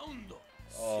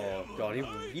 Oh god,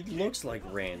 he looks like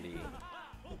Randy.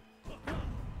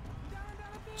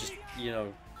 Just, you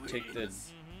know, take the...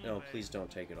 No, please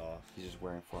don't take it off. He's just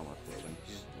wearing farmer clothing.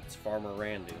 It's Farmer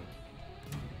Randy.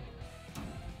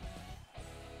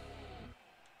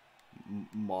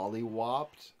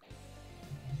 Mollywopped?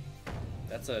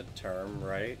 That's a term,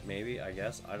 right? Maybe, I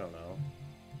guess. I don't know.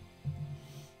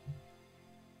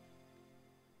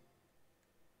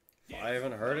 If I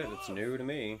haven't heard it, it's new to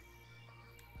me.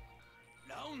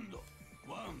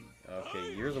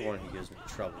 Okay, you're the one who gives me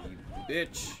trouble, you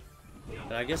bitch.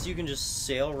 And I guess you can just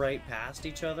sail right past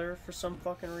each other for some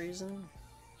fucking reason.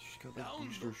 She's got like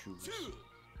booster shoes.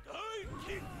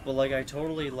 But like, I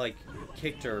totally like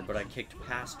kicked her, but I kicked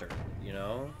past her, you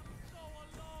know?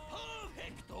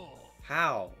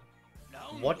 How?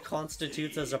 What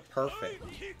constitutes as a perfect?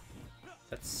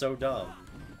 That's so dumb.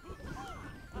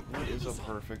 What is a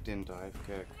perfect in dive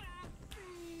kick?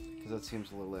 Because that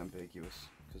seems a little ambiguous.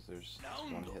 Because there's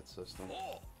this one hit system.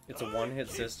 It's a one-hit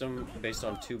system based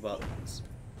on 2 buttons.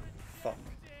 Fuck.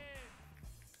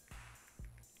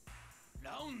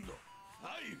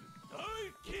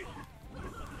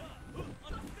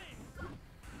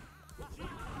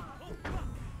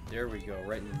 There we go,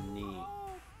 right in the knee.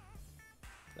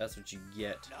 That's what you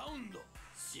get.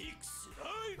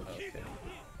 Okay.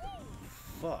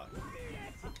 Fuck.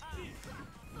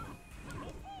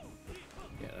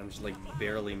 Yeah, I'm just like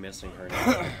barely missing her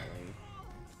now.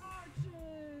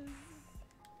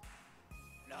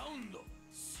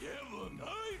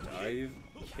 Dive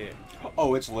kick.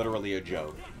 Oh, it's literally a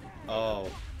joke. Oh.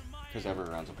 Because every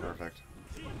round's a perfect.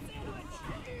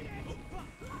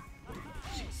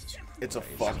 It's a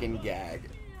fucking gag.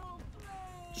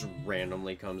 Just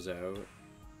randomly comes out.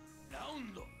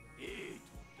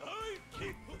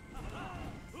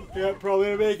 Yeah, probably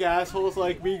gonna make assholes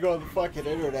like me go on the fucking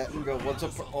internet and go, what's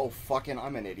up? Oh, fucking,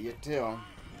 I'm an idiot too.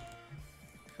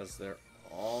 Because they're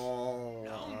all...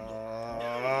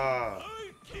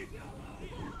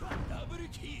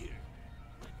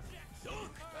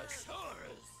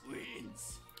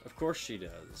 Of course she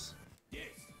does.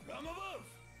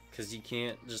 Because you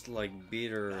can't just, like,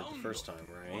 beat her the first time,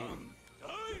 right?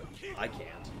 I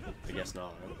can't. I guess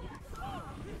not.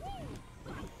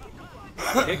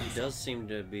 Kick does seem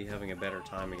to be having a better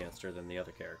time against her than the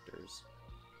other characters.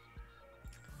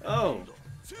 Oh!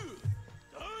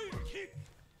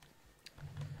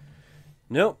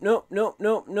 Nope, nope, nope,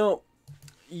 nope, nope.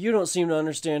 You don't seem to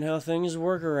understand how things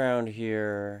work around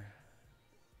here,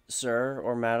 sir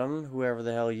or madam, whoever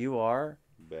the hell you are.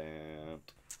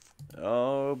 Bant.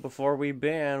 Oh, before we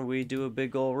ban, we do a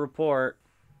big ol' report.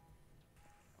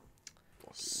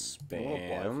 You wanna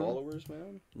buy Spam. followers,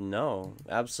 man? No,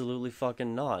 absolutely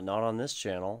fucking not. Not on this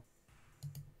channel.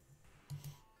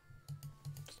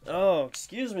 Oh,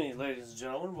 excuse me, ladies and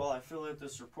gentlemen, while I fill out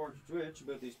this report to Twitch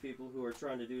about these people who are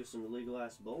trying to do some illegal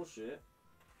ass bullshit.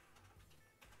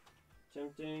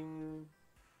 Attempting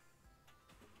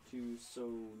to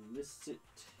solicit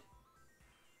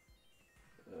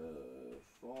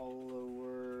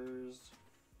followers,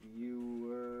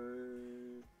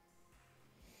 viewers,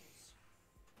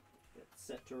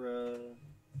 etc.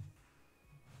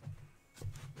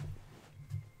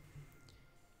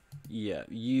 Yeah,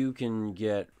 you can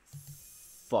get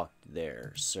fucked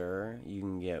there, sir. You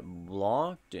can get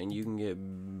blocked and you can get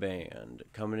banned.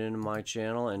 Coming into my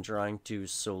channel and trying to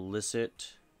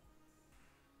solicit.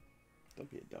 Don't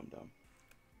be a dum-dum.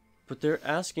 But they're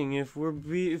asking if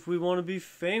we want to be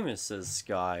famous, says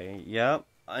Sky. Yep,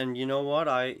 and you know what?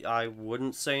 I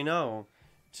wouldn't say no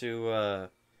to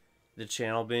the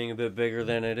channel being a bit bigger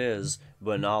than it is,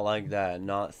 but not like that.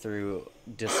 Not through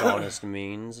dishonest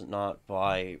means. Not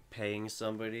by paying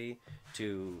somebody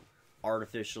to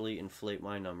artificially inflate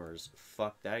my numbers.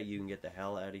 Fuck that. You can get the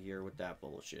hell out of here with that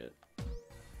bullshit.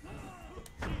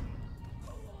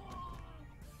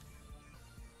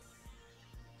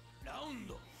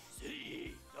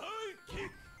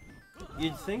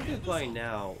 You'd think that by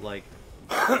now, like,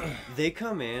 they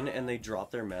come in and they drop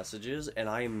their messages and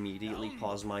I immediately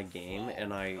pause my game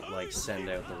and I, like, send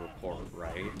out the report,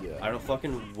 right? Yeah. I don't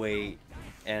fucking wait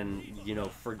and, you know,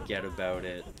 forget about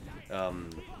it.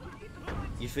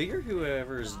 You figure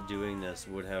whoever's doing this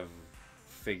would have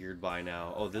figured by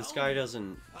now, oh, this guy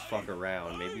doesn't fuck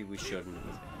around, maybe we shouldn't.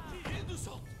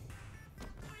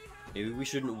 Maybe we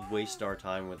shouldn't waste our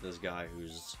time with this guy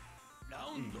who's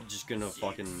just gonna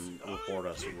fucking report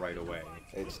us right away.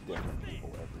 It's different people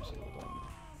every single time.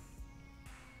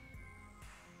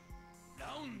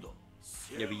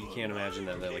 Yeah, but you can't imagine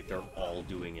that they're all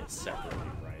doing it separately,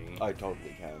 right? I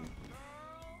totally can.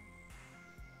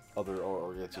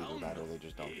 Or it's either that or they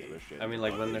just don't give a shit. I mean,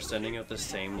 like, when they're sending out the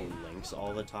same links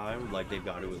all the time, like, they've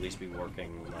got to at least be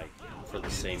working, like, for the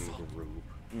same group.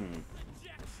 Mm.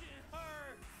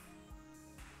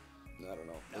 I don't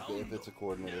know. If it's a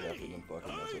coordinated effort, then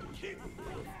fucking that's what we should do.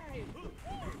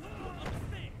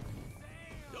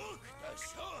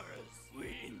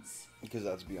 Because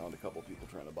that's beyond a couple people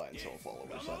trying to buy and sell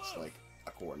followers. That's like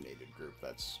a coordinated group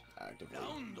that's actively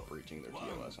breaching their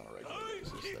TOS on a regular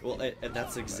basis. Well, and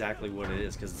that's exactly what it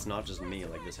is, because it's not just me.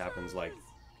 Like, this happens, like,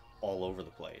 all over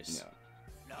the place. Yeah.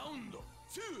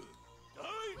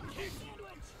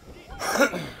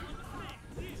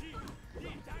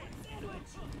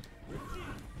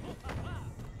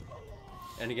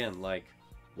 And again, like,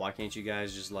 why can't you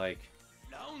guys just, like,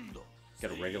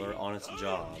 get a regular, honest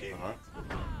job, huh?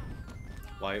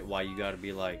 Why you gotta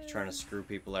be, like, trying to screw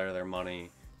people out of their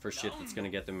money for shit that's gonna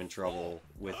get them in trouble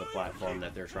with a platform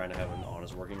that they're trying to have an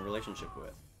honest working relationship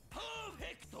with?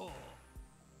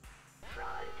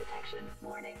 Fraud detection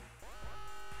warning.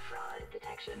 Fraud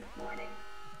detection warning.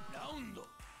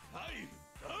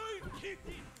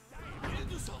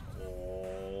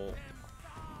 Oh.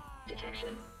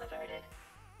 Detection averted.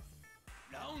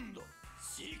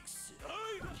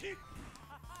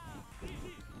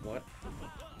 What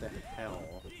the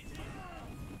hell?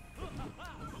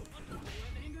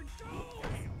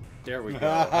 There we go.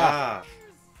 Ah!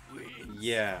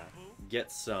 Yeah,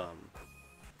 get some.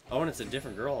 Oh, and it's a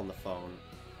different girl on the phone.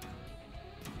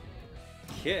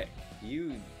 Kick.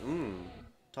 You,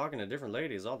 talking to different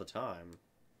ladies all the time.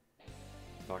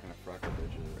 Talking to freckle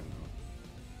bitches right now.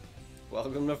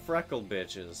 Welcome to Freckle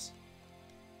Bitches.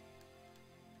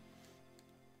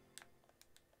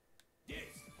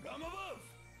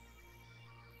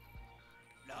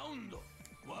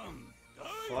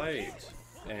 Fight.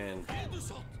 And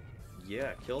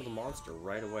yeah, kill the monster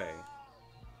right away.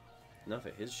 Enough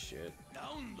of his shit.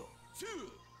 Come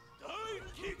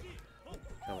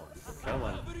on, come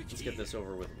on. Let's get this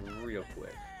over with real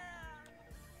quick.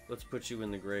 Let's put you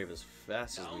in the grave as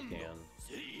fast as we can.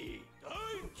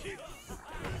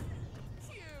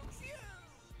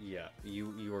 Yeah,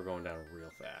 you are going down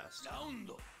real fast.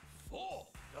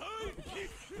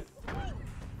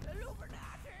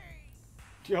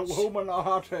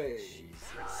 Illuminati!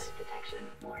 Fraud detection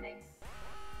warning.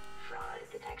 Fraud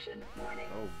detection warning.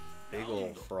 Oh, big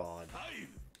old fraud.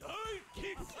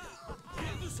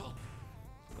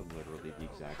 Literally the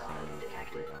exact Fraud same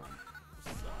detected.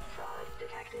 Fraud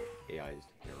detected. AI is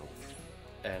terrible.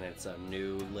 And it's a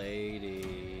new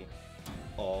lady.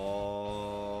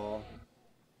 Oh.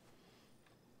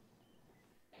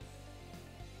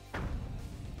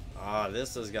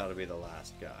 this has got to be the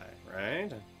last guy,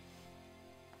 right? You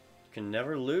can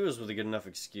never lose with a good enough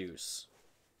excuse.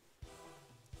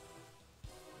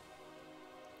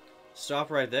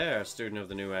 Stop right there, student of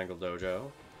the New Angle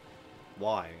Dojo.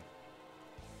 Why?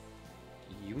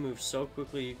 You move so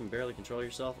quickly you can barely control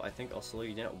yourself. I think I'll slow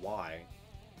you down. Why?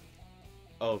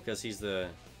 Oh, because he's the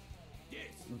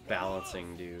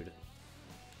balancing dude.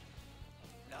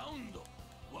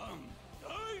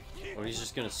 Oh, he's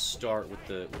just gonna start with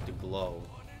the glow.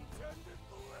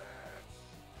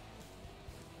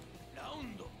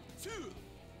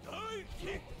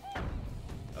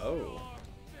 Oh.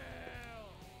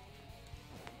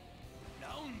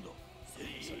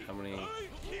 So how many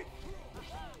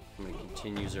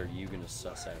continues are you gonna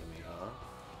suss out of me, huh?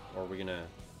 Or are we gonna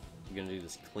do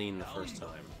this clean the first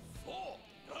time?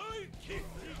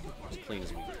 As clean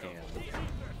as we can.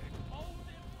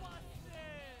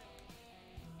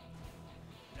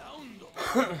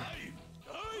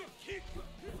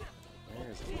 Where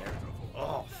is it?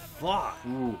 Oh, fuck!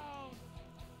 Ooh.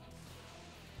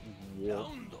 Yep.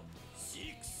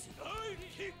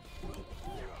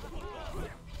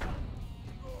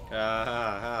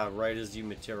 Right as you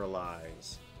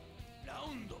materialize.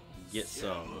 Get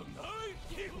some.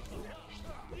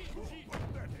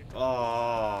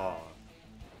 Oh.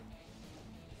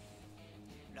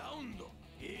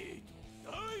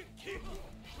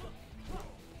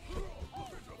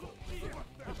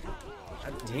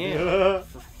 God damn.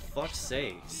 For fuck's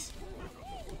sakes.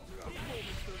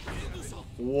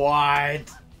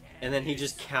 What? And then he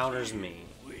just counters me.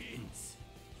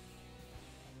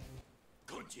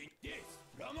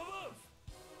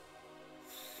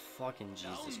 Fucking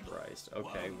Jesus Christ.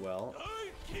 Okay, well.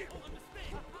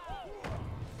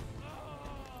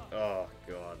 Oh,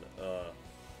 God.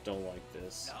 Don't like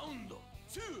this.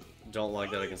 Don't like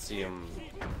that I can see him.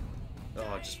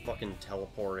 Oh, just fucking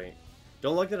teleporting.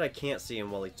 Don't like that I can't see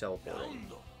him while he's teleporting.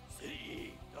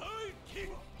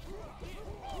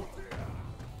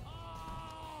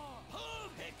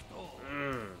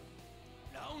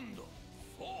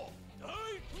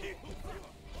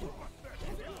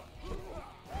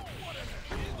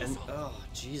 And, oh,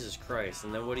 Jesus Christ.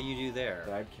 And then what do you do there?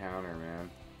 That counter, man.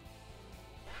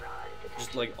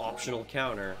 Just like optional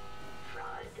counter.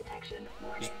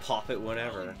 Just pop it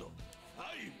whenever.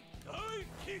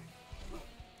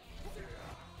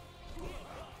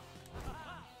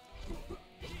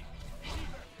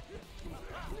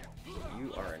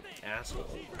 You are an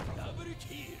asshole.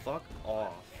 Fuck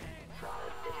off.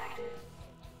 Fraud detected.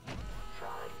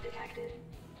 Fraud detected.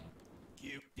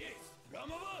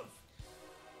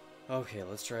 Okay,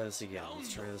 let's try this again.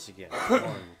 Let's try this again. 1,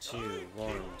 2,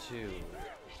 1, 2.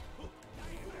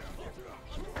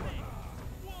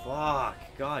 Fuck.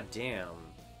 God damn.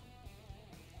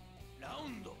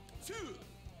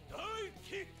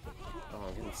 Oh,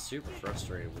 I'm getting super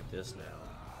frustrated with this now.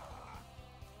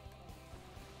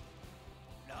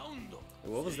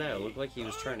 What was that? It looked like he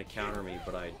was trying to counter me,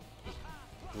 but I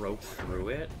broke through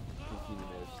it. He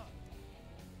missed.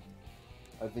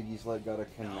 I think he's like gotta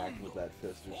connect with that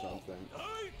fist or something.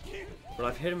 But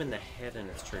I've hit him in the head and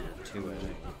it's triggered too, I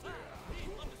think.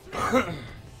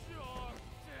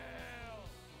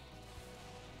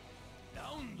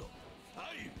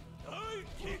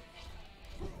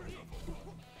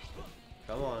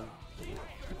 Come on.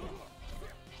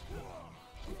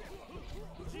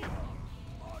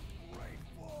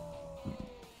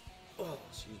 Oh,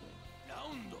 excuse me.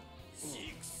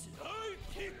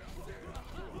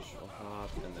 Initial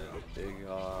hop, and then big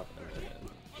hop, and then...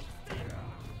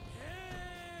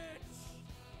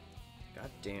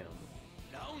 God damn.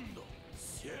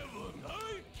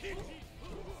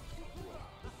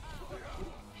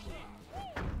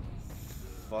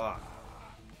 Fuck.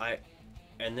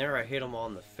 And there I hit him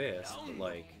on the fist, but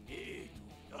like...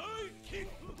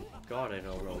 God, I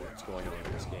don't know what's going on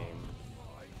in this game.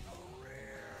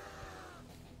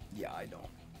 Yeah, I don't.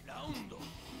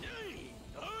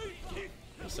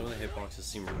 Some of the hitboxes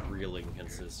seem really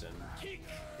inconsistent.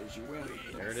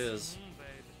 There it is.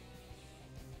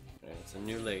 And it's a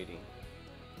new lady.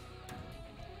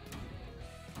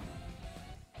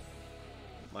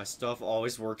 My stuff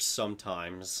always works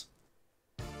sometimes.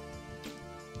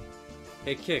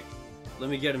 Hey, Kick. Let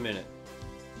me get a minute.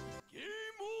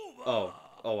 Oh,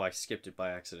 I skipped it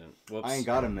by accident. Whoops. I ain't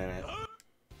got a minute.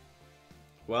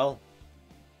 Well,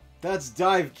 that's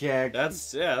Divekick.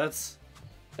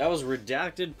 That was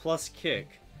redacted plus Kick.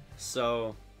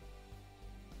 So,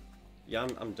 yeah,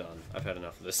 I'm done. I've had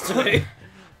enough of this today.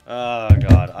 Oh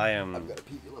God, I am. I've got a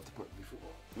pee. You'll have to put before.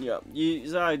 Yeah,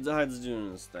 Hyde's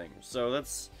doing this thing. So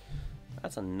that's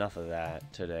enough of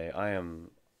that today.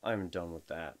 I'm done with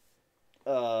that.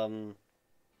 Oh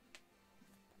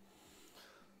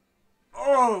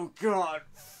god,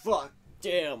 fuck,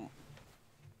 damn.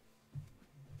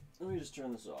 Let me just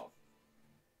turn this off.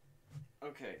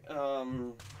 Okay,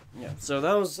 yeah, so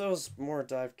that was more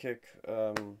Divekick.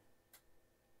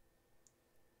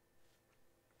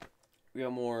 We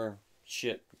got more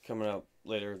shit coming up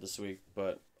later this week,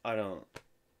 but I'm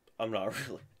not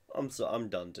really, I'm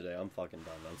done today. I'm fucking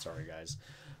done. I'm sorry, guys.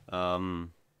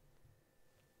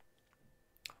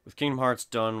 With Kingdom Hearts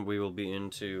done, we will be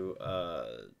into, not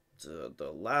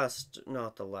The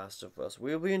Last of Us.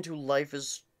 We'll be into Life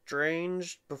is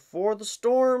Strange Before the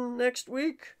Storm next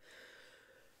week.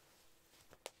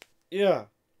 Yeah,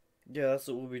 that's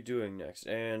what we'll be doing next,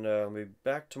 and we'll be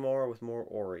back tomorrow with more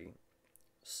Ori.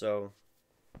 So,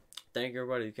 thank you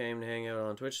everybody who came to hang out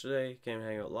on Twitch today, came to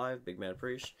hang out live, big mad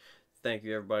appreciate. Thank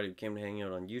you everybody who came to hang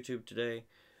out on YouTube today,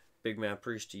 big mad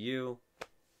appreciate to you.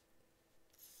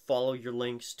 Follow your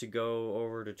links to go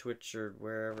over to Twitch or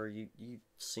wherever. You've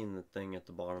seen the thing at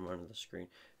the bottom under the screen.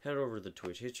 Head over to the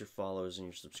Twitch, hit your follows and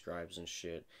your subscribes and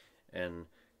shit. And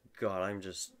God,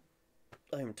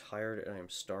 I'm tired and I'm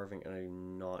starving and I do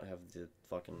not have the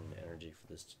fucking energy for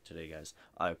this today, guys.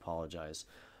 I apologize.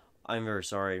 I'm very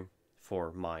sorry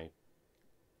for my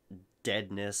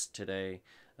deadness today.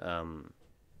 But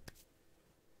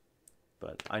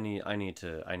I need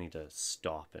to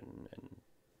stop and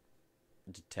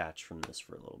detach from this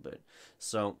for a little bit.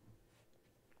 So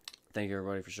thank you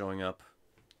everybody for showing up.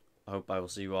 I hope I will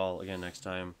see you all again next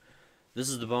time. This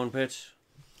is the Bone Pit.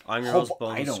 I'm your host,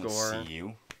 BoneSkore. I don't see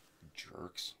you,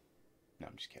 jerks. No,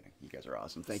 I'm just kidding. You guys are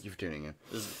awesome. Thank you for tuning in.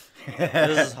 This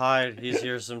is Hyde. He's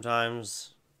here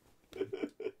sometimes.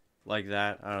 Like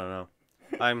that. I don't know.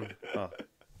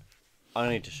 I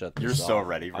need to shut this You're off. so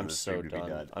ready for I'm this so stream to be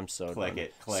done. I'm so Click done.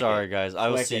 it. Click Sorry, it. guys. I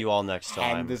will Click see it. you all next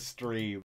time. End the stream.